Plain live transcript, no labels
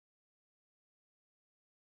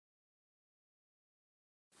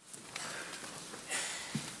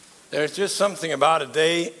There's just something about a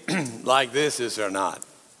day like this, is there not?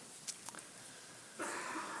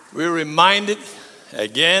 We're reminded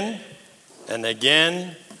again and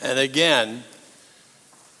again and again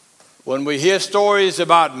when we hear stories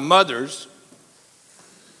about mothers,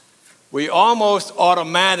 we almost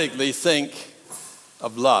automatically think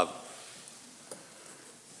of love.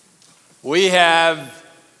 We have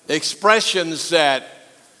expressions that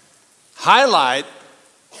highlight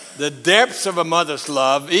the depths of a mother's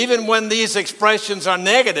love. Even when these expressions are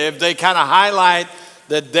negative, they kind of highlight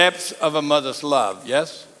the depths of a mother's love.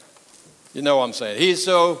 Yes? You know what I'm saying. He's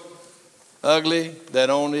so ugly that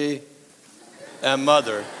only a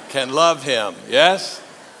mother can love him. Yes?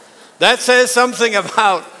 That says something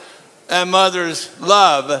about a mother's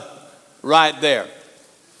love right there.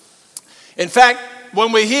 In fact,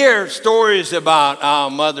 when we hear stories about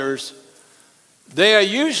our mothers, they are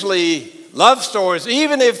usually love stories,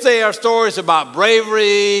 even if they are stories about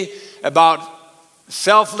bravery, about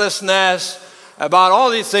selflessness, about all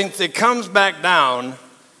these things, it comes back down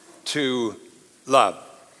to love.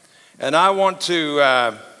 And I want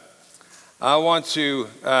to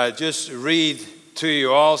just read to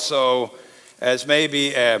you also, as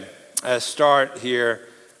maybe a start here,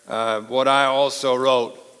 what I also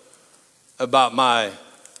wrote about my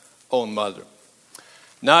own mother.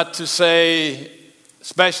 Not to say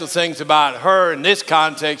special things about her in this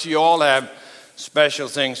context. You all have special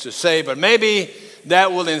things to say, but maybe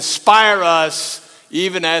that will inspire us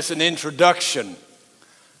even as an introduction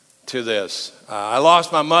to this. I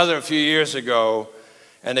lost my mother a few years ago,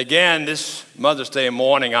 and again, this Mother's Day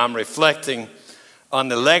morning, I'm reflecting on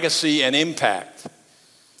the legacy and impact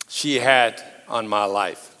she had on my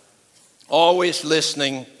life. Always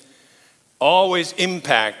listening, always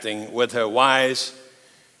impacting with her wise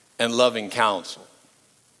and loving counsel.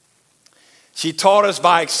 She taught us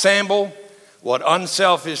by example what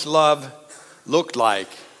unselfish love looked like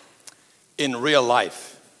in real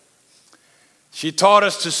life. She taught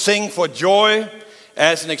us to sing for joy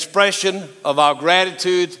as an expression of our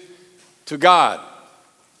gratitude to God.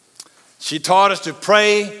 She taught us to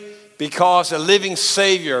pray because a living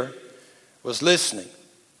Savior was listening.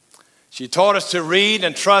 She taught us to read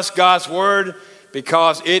and trust God's Word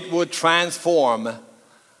because it would transform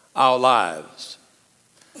our lives.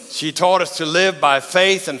 She taught us to live by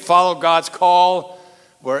faith and follow God's call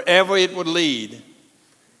wherever it would lead,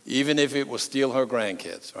 even if it would steal her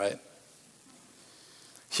grandkids, right?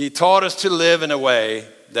 She taught us to live in a way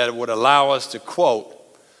that would allow us to quote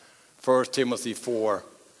 1 Timothy 4,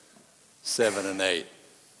 7 and 8.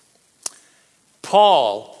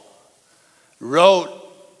 Paul wrote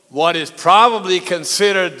what is probably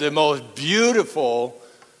considered the most beautiful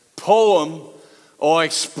poem or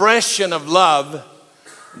expression of love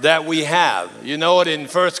that we have. You know it in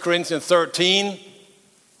 1 Corinthians 13.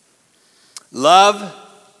 Love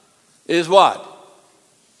is what?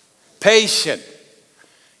 Patient.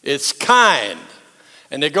 It's kind.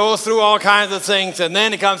 And it goes through all kinds of things. And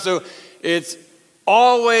then it comes to, it's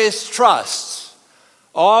always trusts,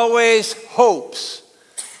 always hopes.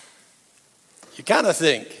 You kind of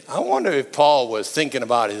think, I wonder if Paul was thinking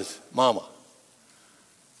about his mama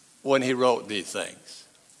when he wrote these things.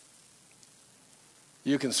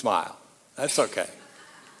 You can smile. That's okay.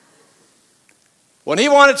 When he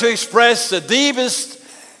wanted to express the deepest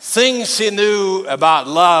things he knew about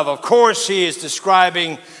love, of course he is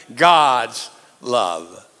describing God's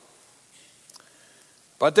love.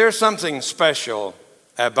 But there's something special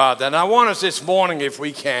about that. And I want us this morning, if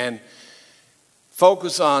we can,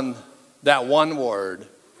 focus on that one word,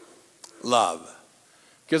 love.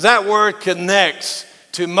 Because that word connects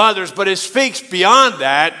to mothers, but it speaks beyond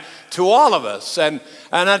that to all of us. And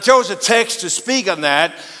I chose a text to speak on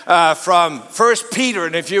that from 1 Peter.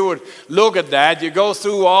 And if you would look at that, you go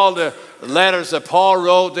through all the letters that Paul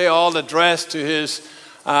wrote. They're all addressed to his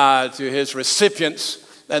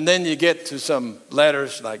recipients. And then you get to some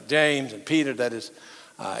letters like James and Peter that is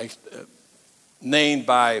named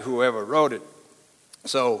by whoever wrote it.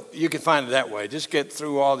 So you can find it that way. Just get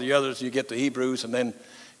through all the others. You get to Hebrews and then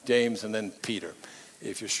James and then Peter,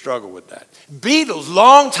 if you struggle with that. Beatles,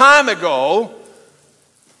 long time ago,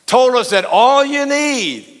 told us that all you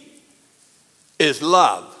need is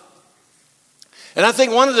love. And I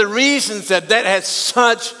think one of the reasons that has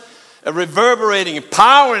such a reverberating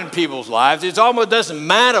power in people's lives, it almost doesn't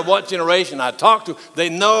matter what generation I talk to, they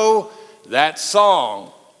know that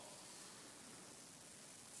song.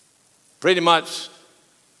 Pretty much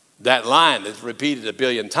that line that's repeated a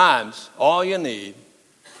billion times, all you need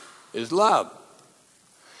is love.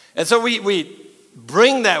 And so we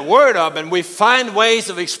bring that word up and we find ways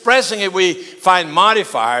of expressing it, we find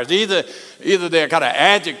modifiers. Either they're kind of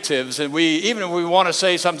adjectives, and even if we want to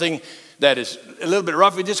say something that is a little bit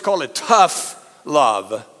rough, we just call it tough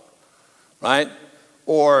love, right?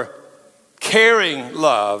 Or caring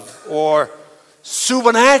love, or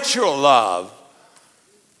supernatural love,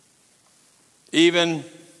 even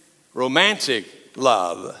romantic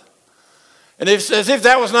love. And as if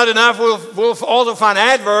that was not enough, we'll also find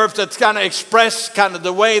adverbs that kind of express kind of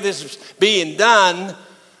the way this is being done.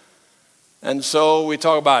 And so we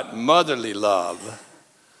talk about motherly love,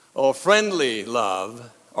 or friendly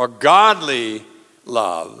love, or godly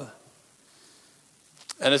love.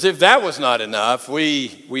 And as if that was not enough,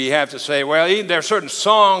 we have to say, well, even there are certain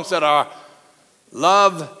songs that are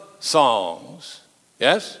love songs.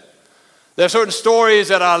 Yes? There are certain stories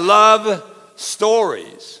that are love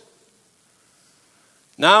stories.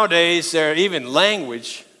 Nowadays, there are even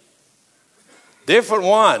different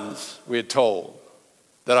ones, we're told,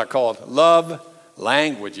 that are called love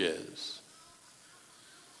languages.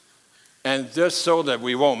 And just so that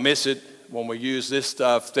we won't miss it when we use this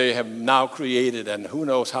stuff, they have now created, and who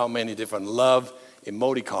knows how many different love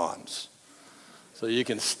emoticons. So you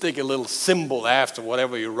can stick a little symbol after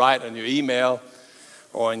whatever you write on your email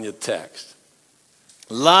or in your text.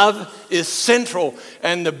 Love is central,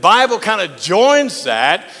 and the Bible kind of joins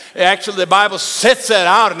that. Actually, the Bible sets that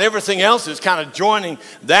out, and everything else is kind of joining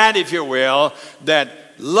that, if you will, that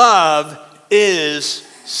love is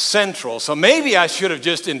central. So maybe I should have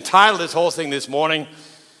just entitled this whole thing this morning,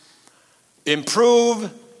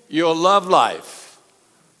 Improve Your Love Life.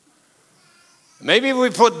 Maybe if we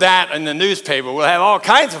put that in the newspaper, we'll have all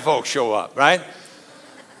kinds of folks show up, right?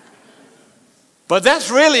 But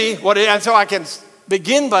that's really what it is. And so I can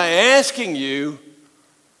begin by asking you,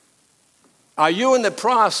 are you in the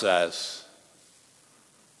process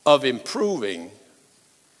of improving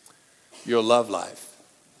your love life?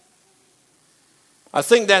 I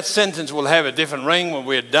think that sentence will have a different ring when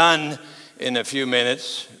we're done in a few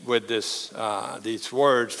minutes with these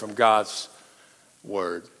words from God's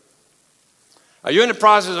Word. Are you in the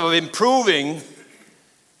process of improving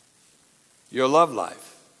your love life?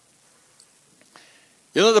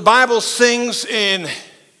 You know, the Bible sings in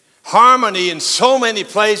harmony in so many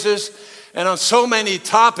places and on so many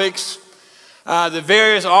topics. The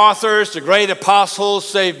various authors, the great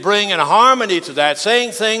apostles, they bring in harmony to that,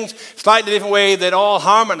 saying things slightly different way that all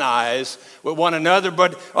harmonize with one another.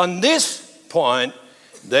 But on this point,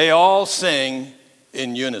 they all sing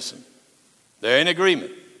in unison. They're in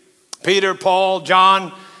agreement. Peter, Paul,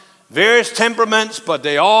 John, various temperaments, but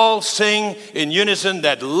they all sing in unison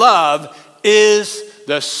that love is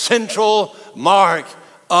the central mark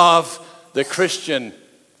of the Christian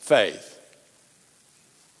faith.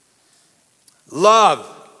 Love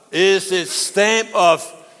is the stamp of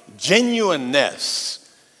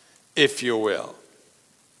genuineness, if you will.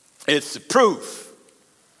 It's the proof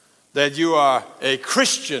that you are a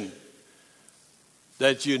Christian,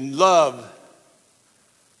 that you love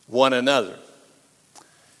one another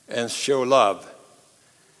and show love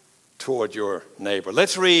toward your neighbor.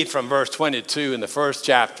 Let's read from verse 22 in the first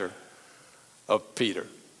chapter of Peter.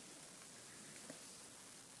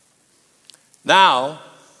 Now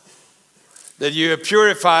that you have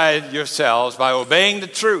purified yourselves by obeying the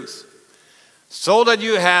truth, so that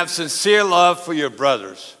you have sincere love for your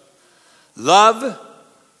brothers, love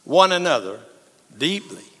one another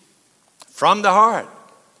deeply from the heart.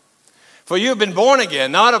 For you have been born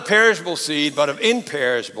again, not of perishable seed, but of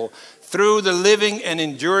imperishable, through the living and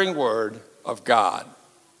enduring word of God.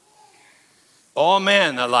 All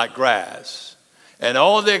men are like grass, and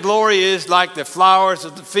all their glory is like the flowers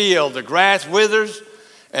of the field. The grass withers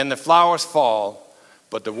and the flowers fall,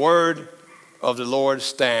 but the word of the Lord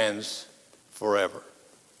stands forever.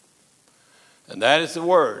 And that is the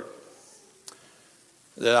word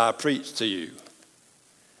that I preach to you,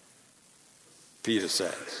 Peter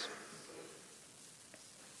says.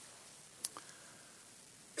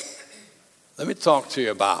 Let me talk to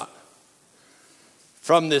you about,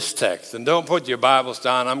 from this text, and don't put your Bibles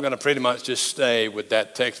down. I'm going to pretty much just stay with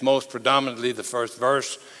that text, most predominantly the first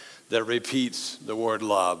verse that repeats the word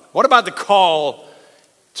love. What about the call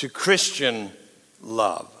to Christian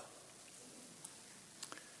love?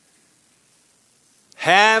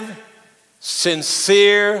 Have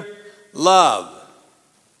sincere love.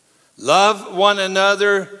 Love one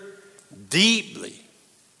another deeply.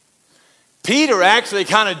 Peter actually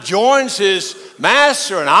kind of joins his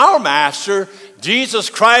master and our master, Jesus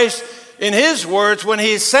Christ, in his words when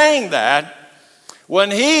he's saying that. When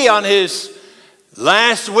he, on his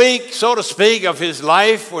last week, so to speak, of his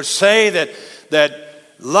life, would say that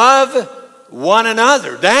love one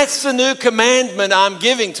another. That's the new commandment I'm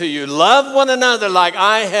giving to you. Love one another like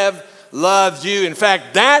I have loved you. In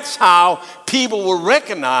fact, that's how people will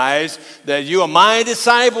recognize that you are my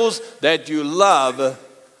disciples, that you love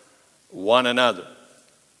one another.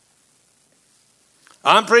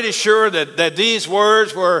 I'm pretty sure that these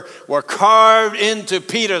words were carved into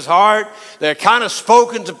Peter's heart. They're kind of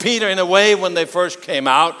spoken to Peter in a way when they first came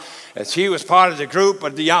out, as he was part of the group,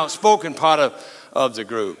 but the outspoken part of the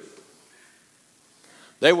group.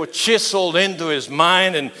 They were chiseled into his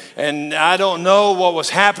mind, and I don't know what was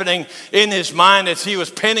happening in his mind as he was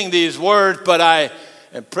penning these words, but I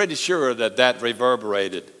am pretty sure that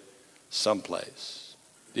reverberated someplace.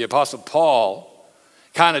 The Apostle Paul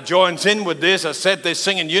kind of joins in with this. I said they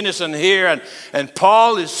sing in unison here, and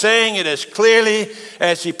Paul is saying it as clearly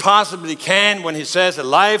as he possibly can when he says a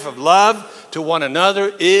life of love to one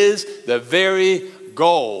another is the very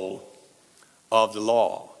goal of the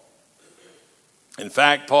law. In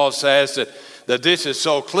fact, Paul says that this is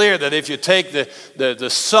so clear that if you take the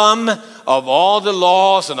sum of all the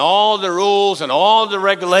laws and all the rules and all the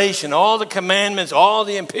regulation, all the commandments, all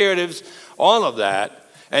the imperatives, all of that,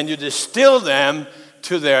 and you distill them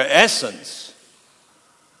to their essence,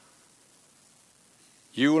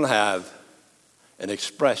 you will have an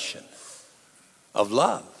expression of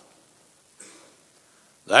love.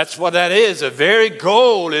 That's what that is. The very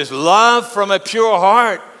goal is love from a pure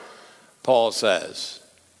heart, Paul says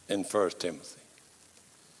in 1 Timothy.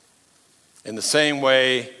 In the same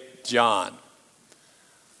way, John,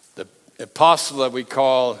 the apostle that we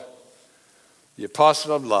call the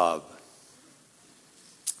apostle of love,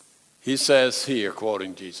 he says here,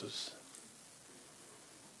 quoting Jesus,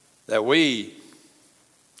 that we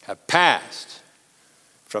have passed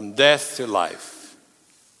from death to life.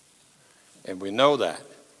 And we know that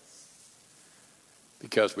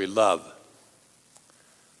because we love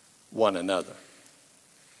one another.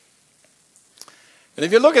 And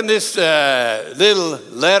if you look at this little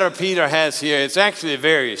letter Peter has here, it's actually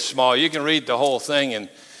very small. You can read the whole thing in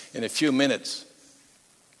a few minutes.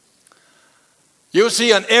 You'll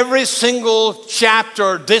see on every single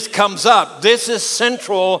chapter this comes up. This is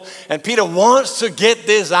central, and Peter wants to get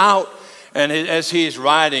this out. And as he's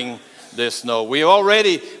writing this note, we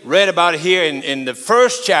already read about it here in the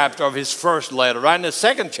first chapter of his first letter. Right in the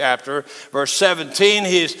second chapter, verse 17,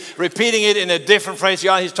 he's repeating it in a different phrase.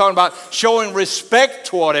 He's talking about showing respect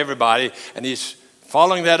toward everybody, and he's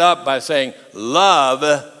following that up by saying, love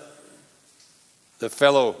the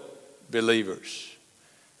fellow believers.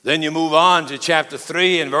 Then you move on to chapter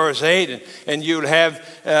 3 and verse 8, and you'll have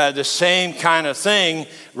the same kind of thing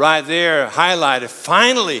right there highlighted.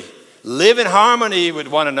 Finally, live in harmony with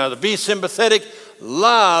one another. Be sympathetic.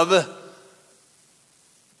 Love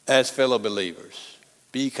as fellow believers.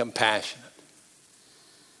 Be compassionate.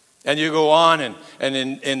 And you go on, and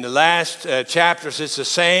in the last chapters, it's the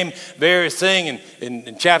same very thing.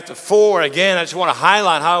 In chapter 4, again, I just want to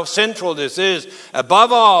highlight how central this is.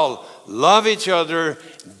 Above all, love each other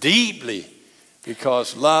deeply,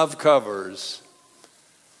 because love covers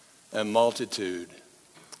a multitude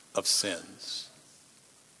of sins.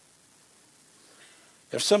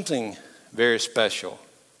 There's something very special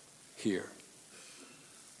here.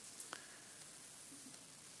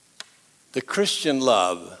 The Christian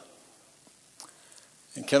love,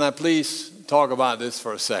 and can I please talk about this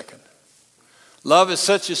for a second? Love is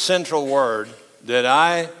such a central word that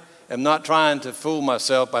I am not trying to fool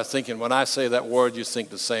myself by thinking when I say that word you think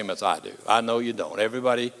the same as I do. I know you don't.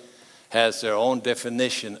 Everybody has their own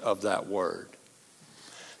definition of that word.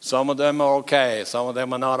 Some of them are okay, some of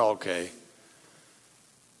them are not okay.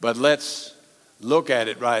 But let's look at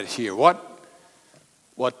it right here.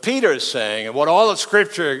 What Peter is saying, and what all of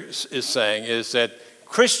Scripture is saying, is that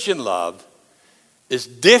Christian love is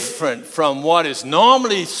different from what is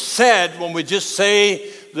normally said when we just say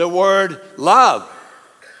the word love.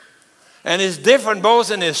 And it's different both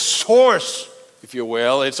in its source, if you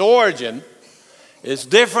will, its origin. It's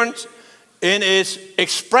different in its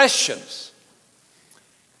expressions.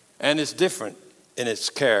 And it's different in its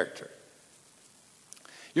character.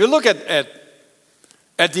 You look at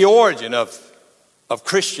the origin of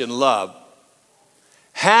Christian love.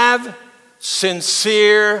 Have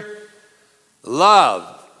sincere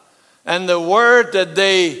love. And the word that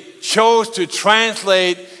they chose to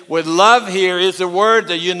translate with love here is the word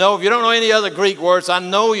that you know. If you don't know any other Greek words, I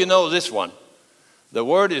know you know this one. The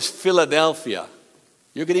word is Philadelphia.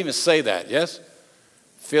 You could even say that, yes?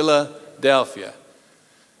 Philadelphia.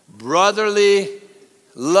 Brotherly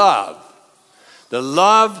love. The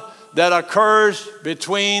love that occurs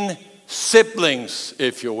between siblings,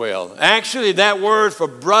 if you will. Actually, that word for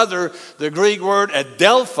brother, the Greek word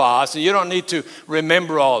adelphos, and you don't need to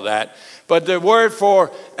remember all that, but the word for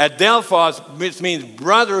adelphos, which means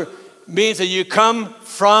brother, means that you come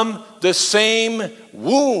from the same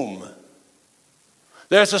womb.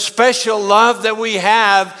 There's a special love that we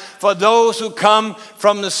have for those who come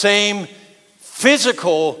from the same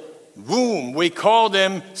physical womb. We call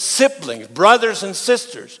them siblings, brothers and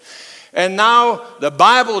sisters. And now the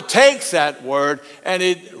Bible takes that word and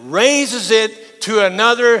it raises it to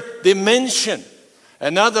another dimension,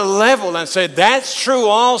 another level, and say that's true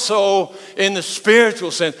also in the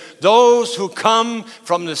spiritual sense. Those who come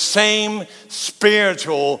from the same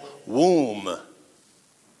spiritual womb.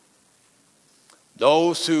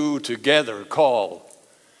 Those who together call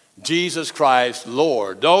Jesus Christ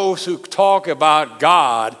Lord. Those who talk about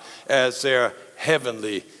God as their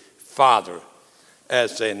heavenly Father,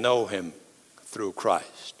 as they know him through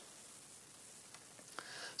Christ.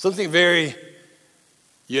 Something very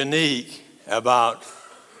unique about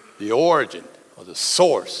the origin or the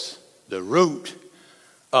source, the root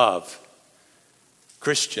of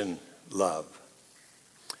Christian love.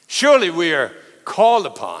 Surely we are called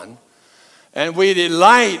upon and we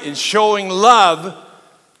delight in showing love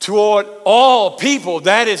toward all people.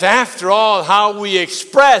 That is, after all, how we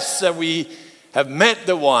express that we have met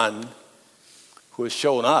the one who has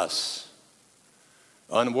shown us,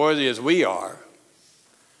 unworthy as we are,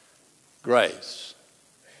 grace.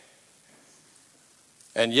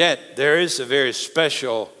 And yet, there is a very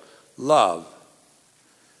special love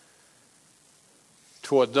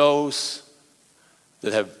toward those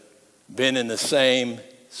that have been in the same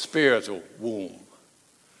spiritual womb.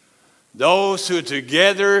 Those who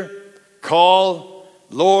together call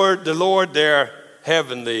the Lord their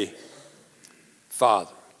heavenly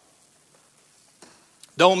Father.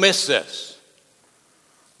 Don't miss this.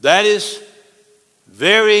 That is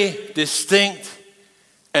very distinct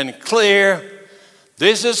and clear.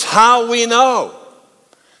 This is how we know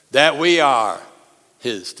that we are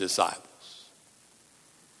his disciples.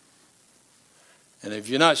 And if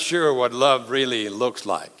you're not sure what love really looks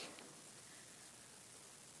like,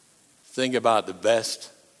 think about the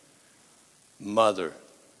best mother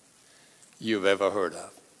you've ever heard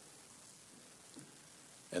of.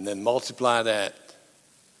 And then multiply that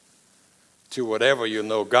to whatever you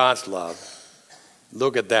know God's love.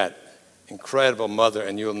 Look at that incredible mother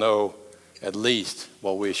and you'll know at least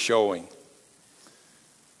what we're showing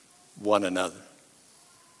one another.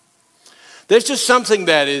 There's just something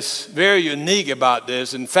that is very unique about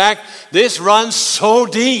this. In fact, this runs so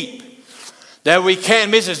deep that we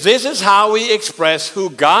can't miss it. This is how we express who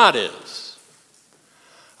God is.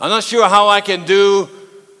 I'm not sure how I can do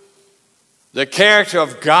the character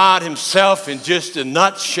of God himself in just a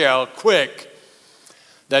nutshell quick.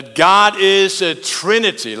 That God is a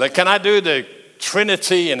Trinity. Like, can I do the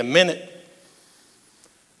Trinity in a minute?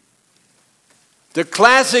 The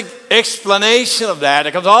classic explanation of that,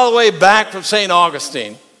 it comes all the way back from St.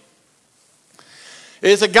 Augustine,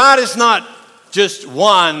 is that God is not just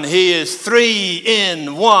one, he is three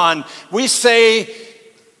in one. We say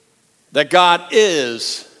that God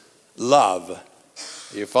is love.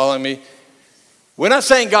 Are you following me? We're not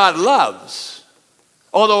saying God loves,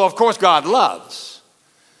 although of course God loves.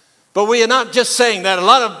 But we are not just saying that. A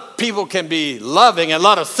lot of people can be loving, a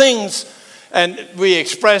lot of things, and we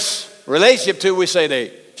express relationship to, we say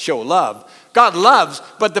they show love. God loves,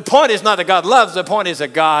 but the point is not that God loves, the point is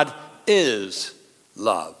that God is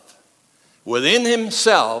love. Within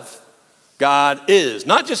himself, God is,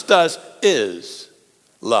 not just does, is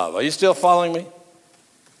love. Are you still following me?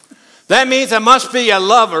 That means there must be a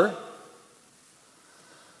lover,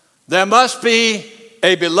 there must be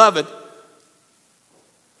a beloved,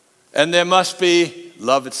 and there must be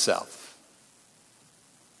love itself.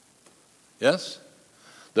 Yes?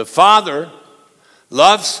 The Father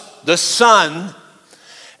loves the Son,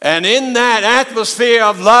 and in that atmosphere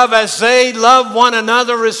of love, as they love one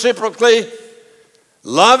another reciprocally,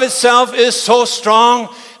 love itself is so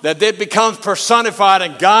strong that it becomes personified,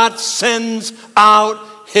 and God sends out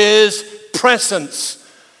his presence,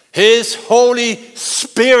 his Holy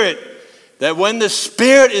Spirit, that when the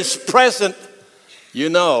Spirit is present, you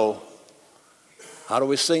know, how do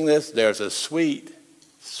we sing this? There's a sweet,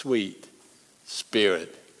 sweet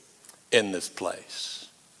Spirit in this place.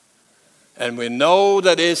 And we know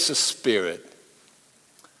that it's the Spirit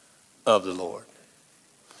of the Lord.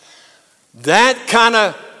 That kind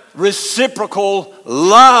of reciprocal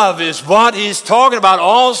love is what he's talking about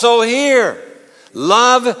also here.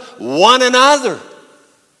 Love one another.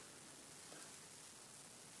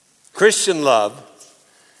 Christian love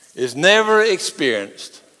is never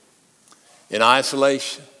experienced in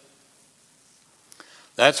isolation.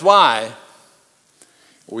 That's why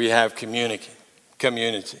we have community.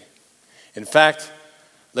 In fact,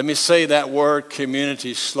 let me say that word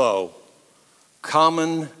community slow.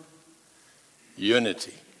 Common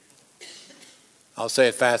unity. I'll say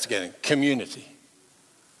it fast again. Community.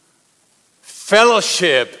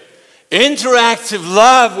 Fellowship. Interactive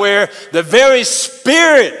love where the very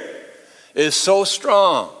spirit is so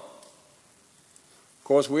strong. Of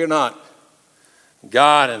course, we're not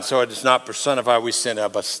God, and so it is not personified. We sin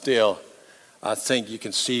out, but still, I think you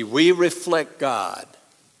can see we reflect God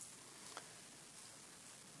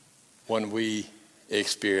when we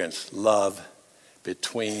experience love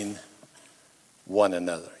between one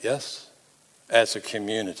another. Yes? As a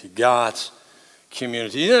community, God's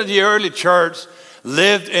community. You know, the early church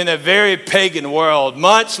lived in a very pagan world,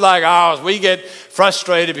 much like ours. We get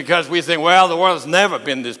frustrated because we think, well, the world has never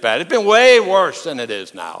been this bad. It's been way worse than it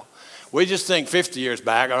is now. We just think 50 years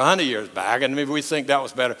back or 100 years back, and maybe we think that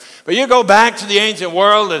was better. But you go back to the ancient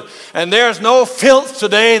world, and there's no filth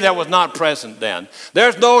today that was not present then.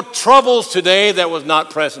 There's no troubles today that was not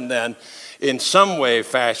present then in some way,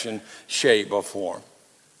 fashion, shape, or form.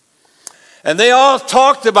 And they all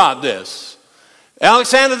talked about this.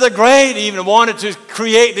 Alexander the Great even wanted to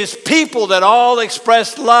create this people that all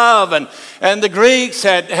expressed love. And the Greeks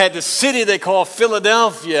had the city they called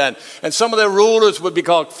Philadelphia. And some of their rulers would be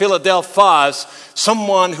called Philadelphos,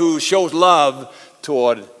 someone who shows love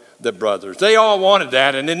toward the brothers. They all wanted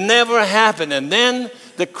that, and it never happened. And then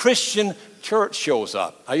the Christian church shows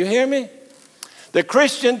up. Are you hearing me? The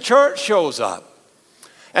Christian church shows up.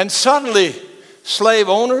 And suddenly, slave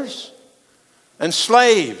owners and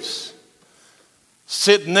slaves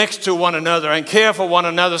sit next to one another and care for one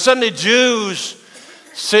another. Suddenly Jews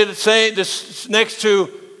sit next to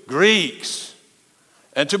Greeks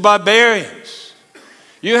and to barbarians.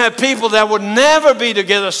 You have people that would never be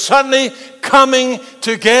together suddenly coming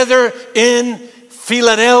together in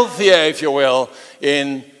Philadelphia, if you will,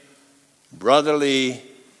 in brotherly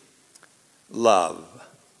love.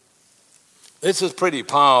 This is pretty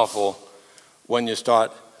powerful when you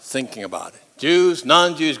start thinking about it. Jews,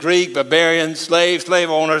 non-Jews, Greek, barbarians, slaves,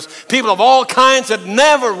 slave owners, people of all kinds that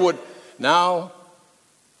never would now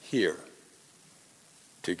here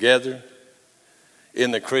together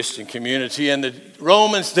in the Christian community. And the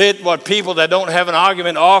Romans did what people that don't have an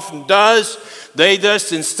argument often does. They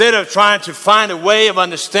just, instead of trying to find a way of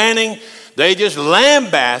understanding, they just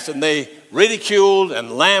lambasted and they ridiculed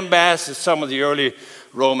and lambasted. Some of the early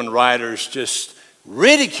Roman writers just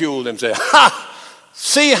ridiculed them, said, ha!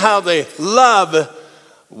 See how they love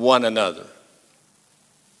one another.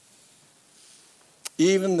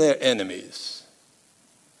 Even their enemies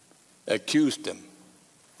accused them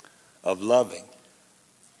of loving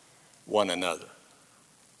one another.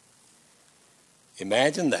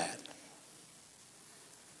 Imagine that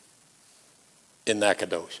in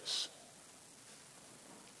Nacogdoches.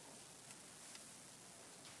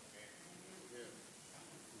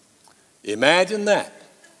 Imagine that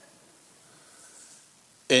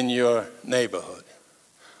in your neighborhood.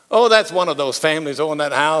 Oh, that's one of those families over in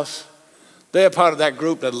that house. They're part of that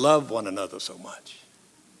group that love one another so much.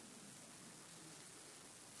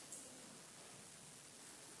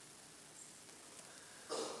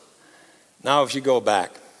 Now, if you go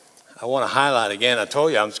back, I want to highlight again, I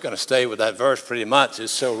told you I'm just going to stay with that verse pretty much.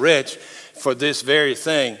 It's so rich for this very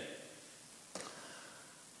thing.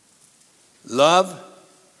 Love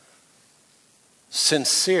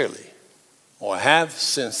sincerely, or have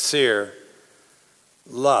sincere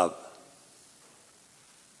love.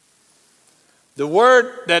 The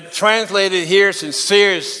word that translated here,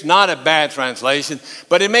 sincere, is not a bad translation,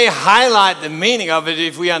 but it may highlight the meaning of it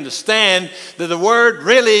if we understand that the word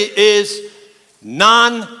really is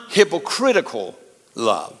non-hypocritical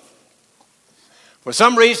love. For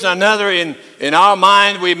some reason or another, in our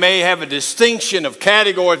mind, we may have a distinction of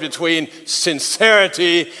categories between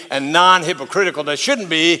sincerity and non-hypocritical. There shouldn't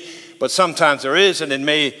be, but sometimes there is, and it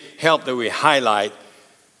may help that we highlight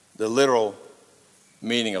the literal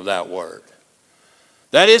meaning of that word.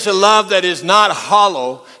 That is a love that is not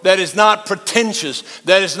hollow, that is not pretentious,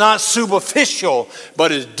 that is not superficial,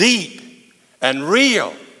 but is deep and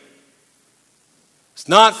real. It's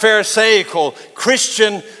not pharisaical.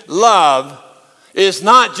 Christian love is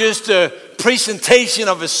not just a presentation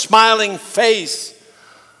of a smiling face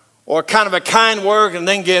or kind of a kind word and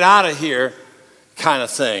then get out of here kind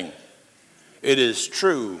of thing. It is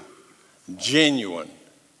true, genuine,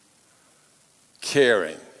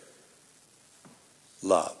 caring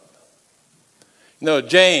love. You know,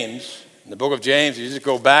 James, in the book of James, you just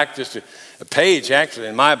go back just a page actually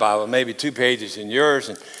in my Bible, maybe 2 pages in yours,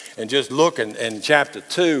 and just look in chapter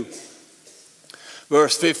 2,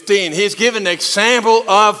 verse 15. He's given an example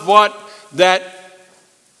of what that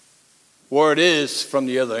word is from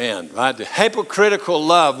the other end, right? The hypocritical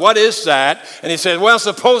love. What is that? And he says, well,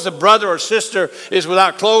 suppose a brother or sister is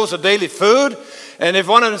without clothes or daily food, and if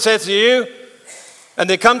one of them says to you, and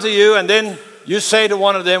they come to you, and then you say to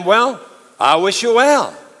one of them, well, I wish you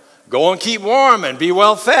well. Go and keep warm and be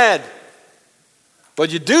well fed.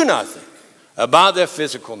 But you do nothing about their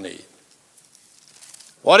physical need.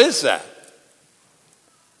 What is that?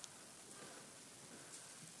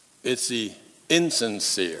 It's the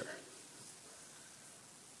insincere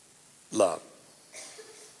love.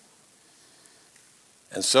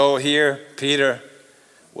 And so here, Peter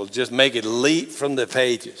will just make it leap from the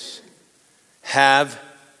pages. Have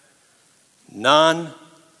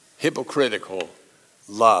non-hypocritical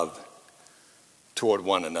love toward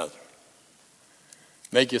one another.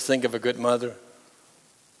 Make you think of a good mother?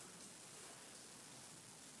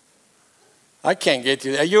 I can't get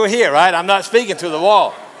you there. You're here, right? I'm not speaking to the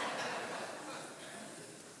wall.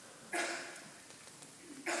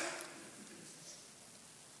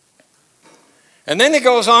 And then it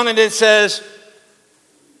goes on and it says,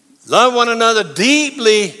 love one another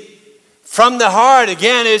deeply from the heart.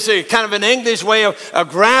 Again, it's a kind of an English way of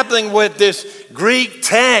grappling with this Greek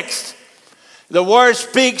text. The word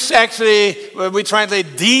speaks actually, we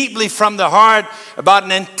translate deeply from the heart, about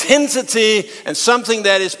an intensity and something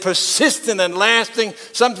that is persistent and lasting,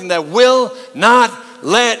 something that will not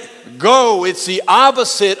let go. It's the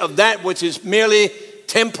opposite of that which is merely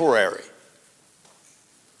temporary.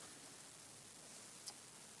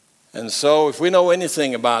 And so if we know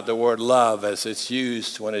anything about the word love as it's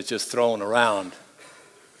used when it's just thrown around,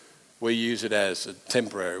 we use it as a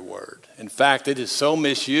temporary word. In fact, it is so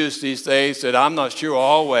misused these days that I'm not sure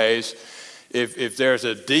always if there's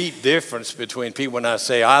a deep difference between people when I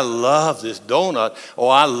say, I love this donut,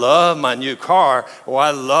 or I love my new car, or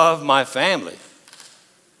I love my family.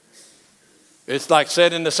 It's like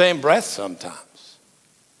said in the same breath sometimes.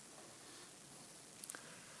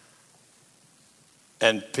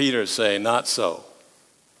 And Peter's saying, not so,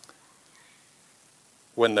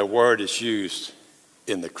 when the word is used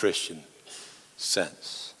in the Christian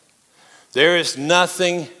sense. There is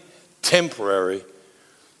nothing temporary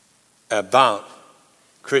about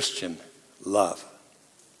Christian love.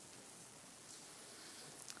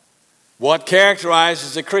 What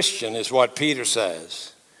characterizes a Christian is what Peter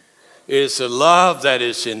says. It's a love that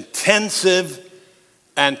is intensive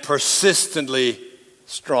and persistently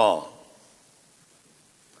strong.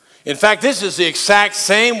 In fact, this is the exact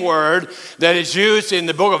same word that is used in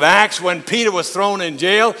the book of Acts when Peter was thrown in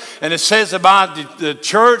jail. And it says about the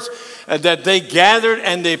church that they gathered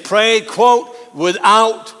and they prayed, quote,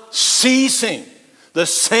 without ceasing. The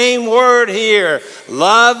same word here,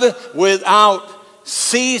 love without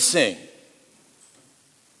ceasing.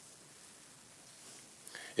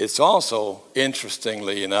 It's also,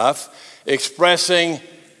 interestingly enough, expressing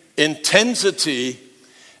intensity.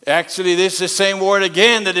 Actually, this is the same word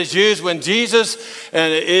again that is used when Jesus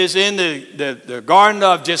is in the Garden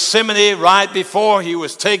of Gethsemane right before he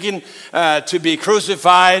was taken to be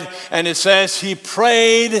crucified. And it says he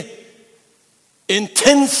prayed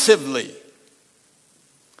intensively.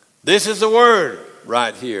 This is the word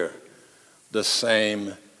right here, the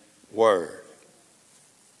same word.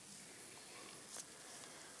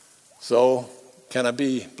 So, can I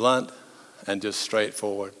be blunt and just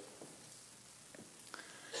straightforward?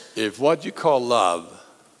 If what you call love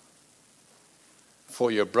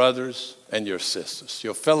for your brothers and your sisters,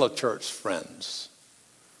 your fellow church friends,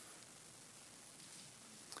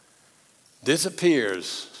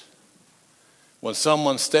 disappears when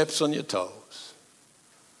someone steps on your toes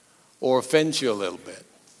or offends you a little bit,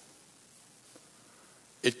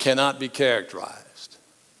 it cannot be characterized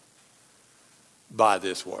by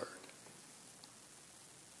this word.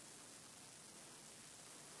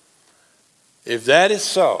 If that is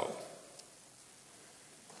so,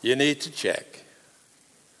 you need to check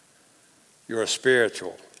your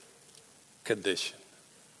spiritual condition.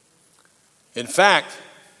 In fact,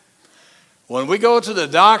 when we go to the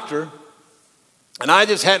doctor, and I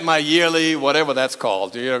just had my yearly, whatever that's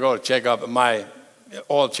called, you go to check up my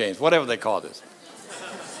oil change, whatever they call this.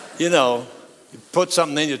 You know, you put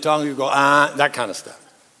something in your tongue, you go, that kind of stuff.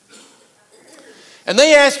 And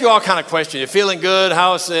they ask you all kind of questions. You're feeling good?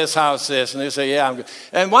 How is this? How is this? And they say, yeah, I'm good.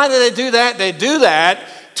 And why do they do that? They do that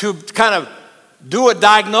to kind of do a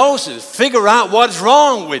diagnosis, figure out what's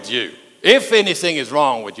wrong with you, if anything is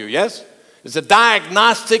wrong with you, yes? It's a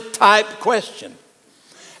diagnostic type question.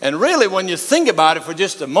 And really, when you think about it for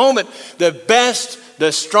just a moment, the best,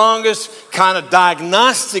 the strongest kind of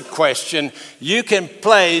diagnostic question you can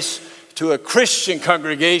place to a Christian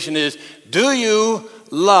congregation is, do you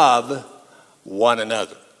love one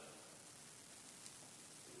another?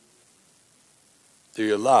 Do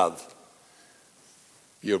you love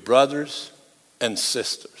your brothers and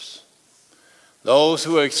sisters? Those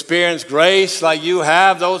who experience grace like you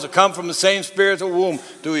have, those who come from the same spiritual womb,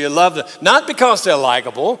 do you love them? Not because they're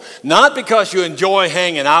likable, not because you enjoy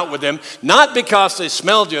hanging out with them, not because they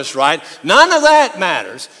smell just right. None of that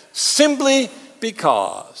matters. Simply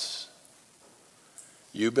because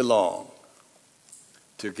you belong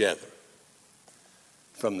together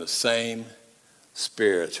from the same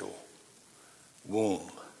spiritual womb,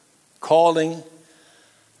 calling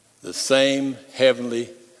the same heavenly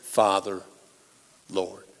Father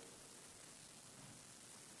Lord.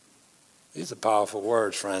 These are powerful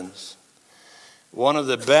words, friends. One of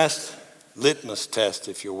the best litmus tests,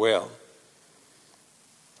 if you will,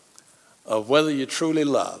 of whether you truly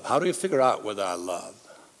love. How do you figure out whether I love?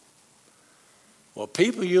 Well,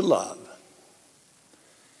 people you love,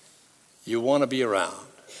 you want to be around.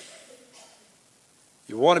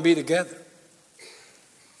 You want to be together.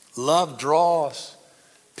 Love draws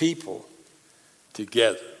people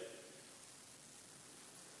together.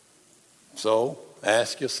 So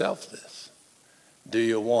ask yourself this. Do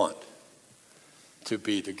you want to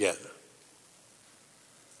be together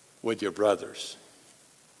with your brothers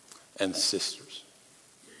and sisters?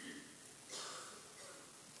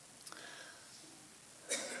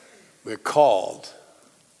 We're called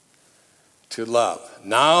to love.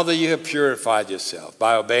 Now that you have purified yourself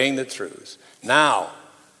by obeying the truths, now,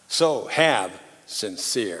 so have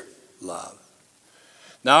sincere love.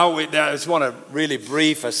 Now, I just want to really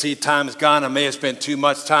brief. I see time is gone. I may have spent too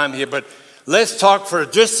much time here, but let's talk for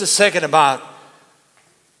just a second about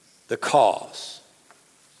the cause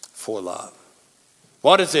for love.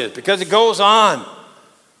 What is it? Because it goes on.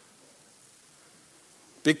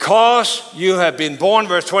 Because you have been born,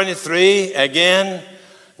 verse 23, again,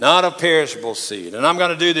 not of perishable seed. And I'm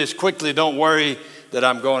going to do this quickly. Don't worry that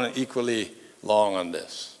I'm going equally long on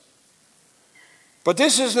this. But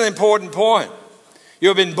this is an important point.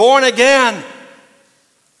 You've been born again.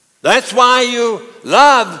 That's why you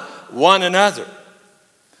love one another.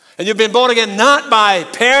 And you've been born again not by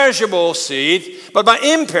perishable seed, but by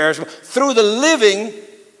imperishable, through the living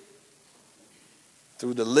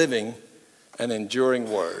and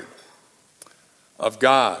enduring word of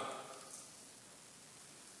God.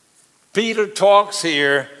 Peter talks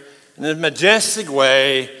here in a majestic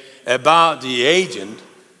way about the agent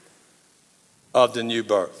of the new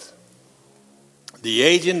birth. The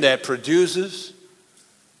agent that produces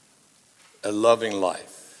a loving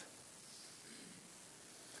life.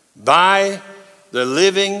 By the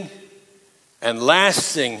living and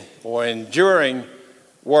lasting or enduring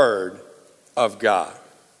word of God.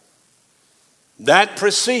 That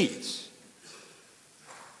precedes.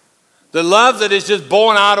 The love that is just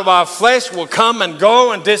born out of our flesh will come and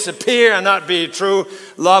go and disappear and not be true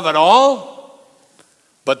love at all.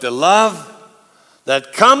 But the love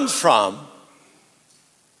that comes from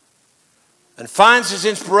and finds its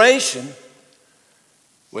inspiration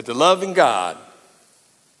with the loving God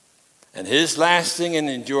and his lasting and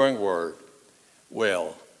enduring word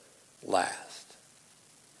will last.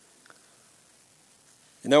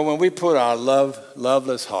 You know, when we put our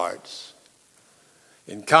loveless hearts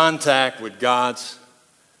in contact with God's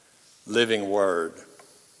living word,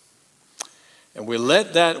 and we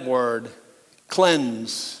let that word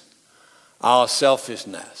cleanse our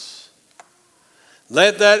selfishness,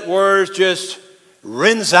 let that word just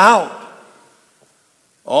rinse out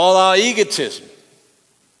all our egotism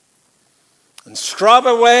and scrub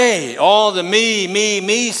away all the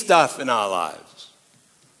me stuff in our lives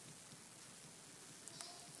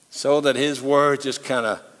so that his word just kind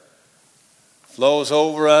of flows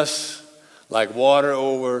over us like water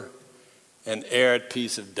over an arid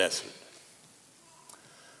piece of desert.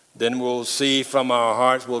 Then we'll see from our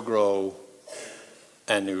hearts will grow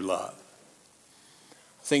a new love.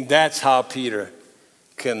 I think that's how Peter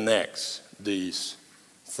connects these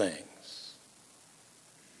things.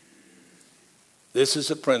 This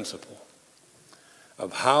is a principle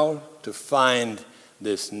of how to find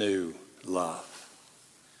this new love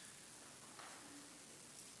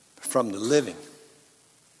from the living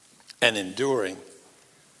and enduring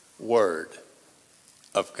word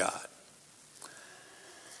of God.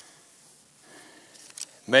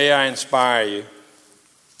 May I inspire you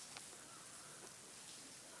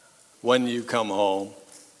when you come home,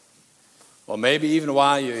 or maybe even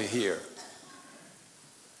while you're here.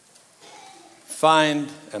 find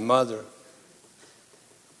a mother,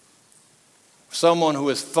 someone who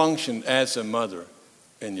has functioned as a mother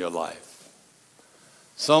in your life,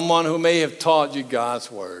 someone who may have taught you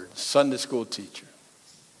God's word, Sunday school teacher.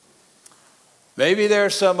 Maybe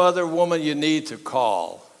there's some other woman you need to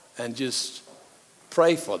call and just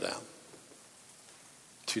pray for them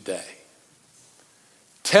today.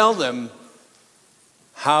 Tell them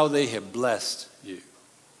how they have blessed you.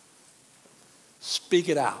 Speak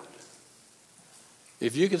it out.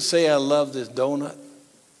 If you can say, I love this donut,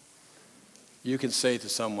 you can say to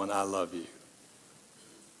someone, I love you.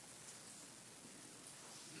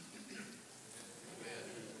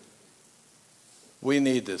 We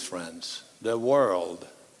need this, friends. The world,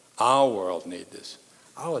 our world needs this.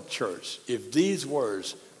 Our church, if these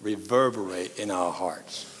words reverberate in our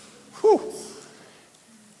hearts, whew,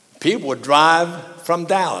 people would drive from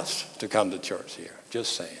Dallas to come to church here.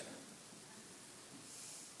 Just saying.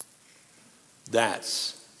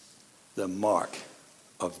 That's the mark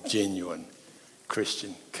of genuine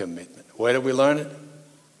Christian commitment. Where do we learn it?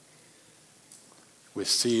 We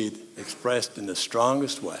see it expressed in the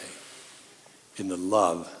strongest way in the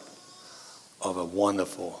love of a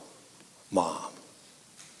wonderful mom.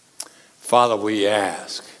 Father, we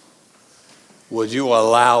ask, would you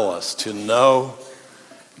allow us to know,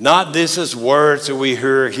 not this as words that we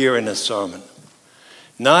hear here in the sermon,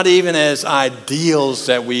 not even as ideals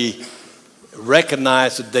that we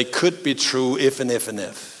recognize that they could be true if and if and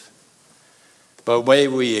if, but may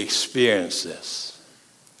we experience this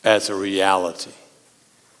as a reality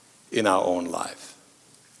in our own life.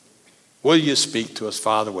 Will you speak to us,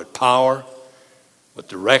 Father, with power, with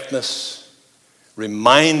directness?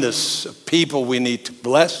 Remind us of people we need to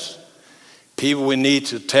bless, people we need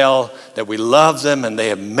to tell that we love them and they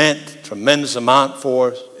have meant a tremendous amount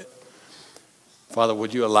for us. Father,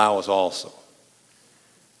 would you allow us also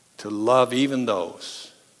to love even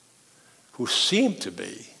those who seem to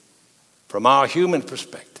be, from our human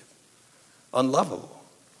perspective, unlovable.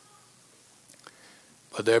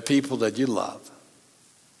 But they're people that you love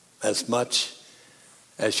as much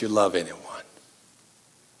as you love anyone.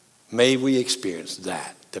 May we experience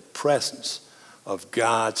that, the presence of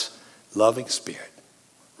God's loving Spirit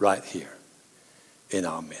right here in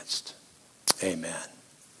our midst. Amen.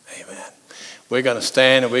 Amen. We're going to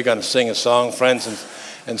stand and we're going to sing a song, friends,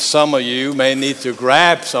 and some of you may need to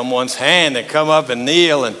grab someone's hand and come up and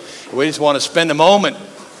kneel, and we just want to spend a moment.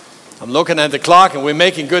 I'm looking at the clock and we're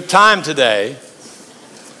making good time today.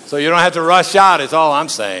 So you don't have to rush out, is all I'm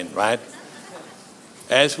saying, right?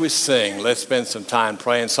 As we sing, let's spend some time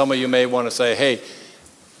praying. Some of you may want to say, hey,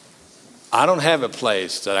 I don't have a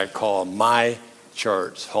place that I call my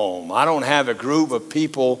church home. I don't have a group of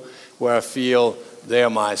people where I feel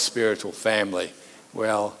they're my spiritual family.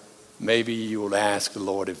 Well, maybe you will ask the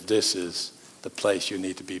Lord if this is the place you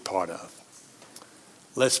need to be part of.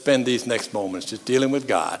 Let's spend these next moments just dealing with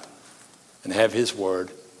God and have His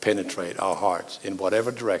word penetrate our hearts in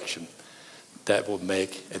whatever direction that will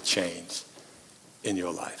make a change in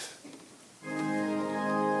your life.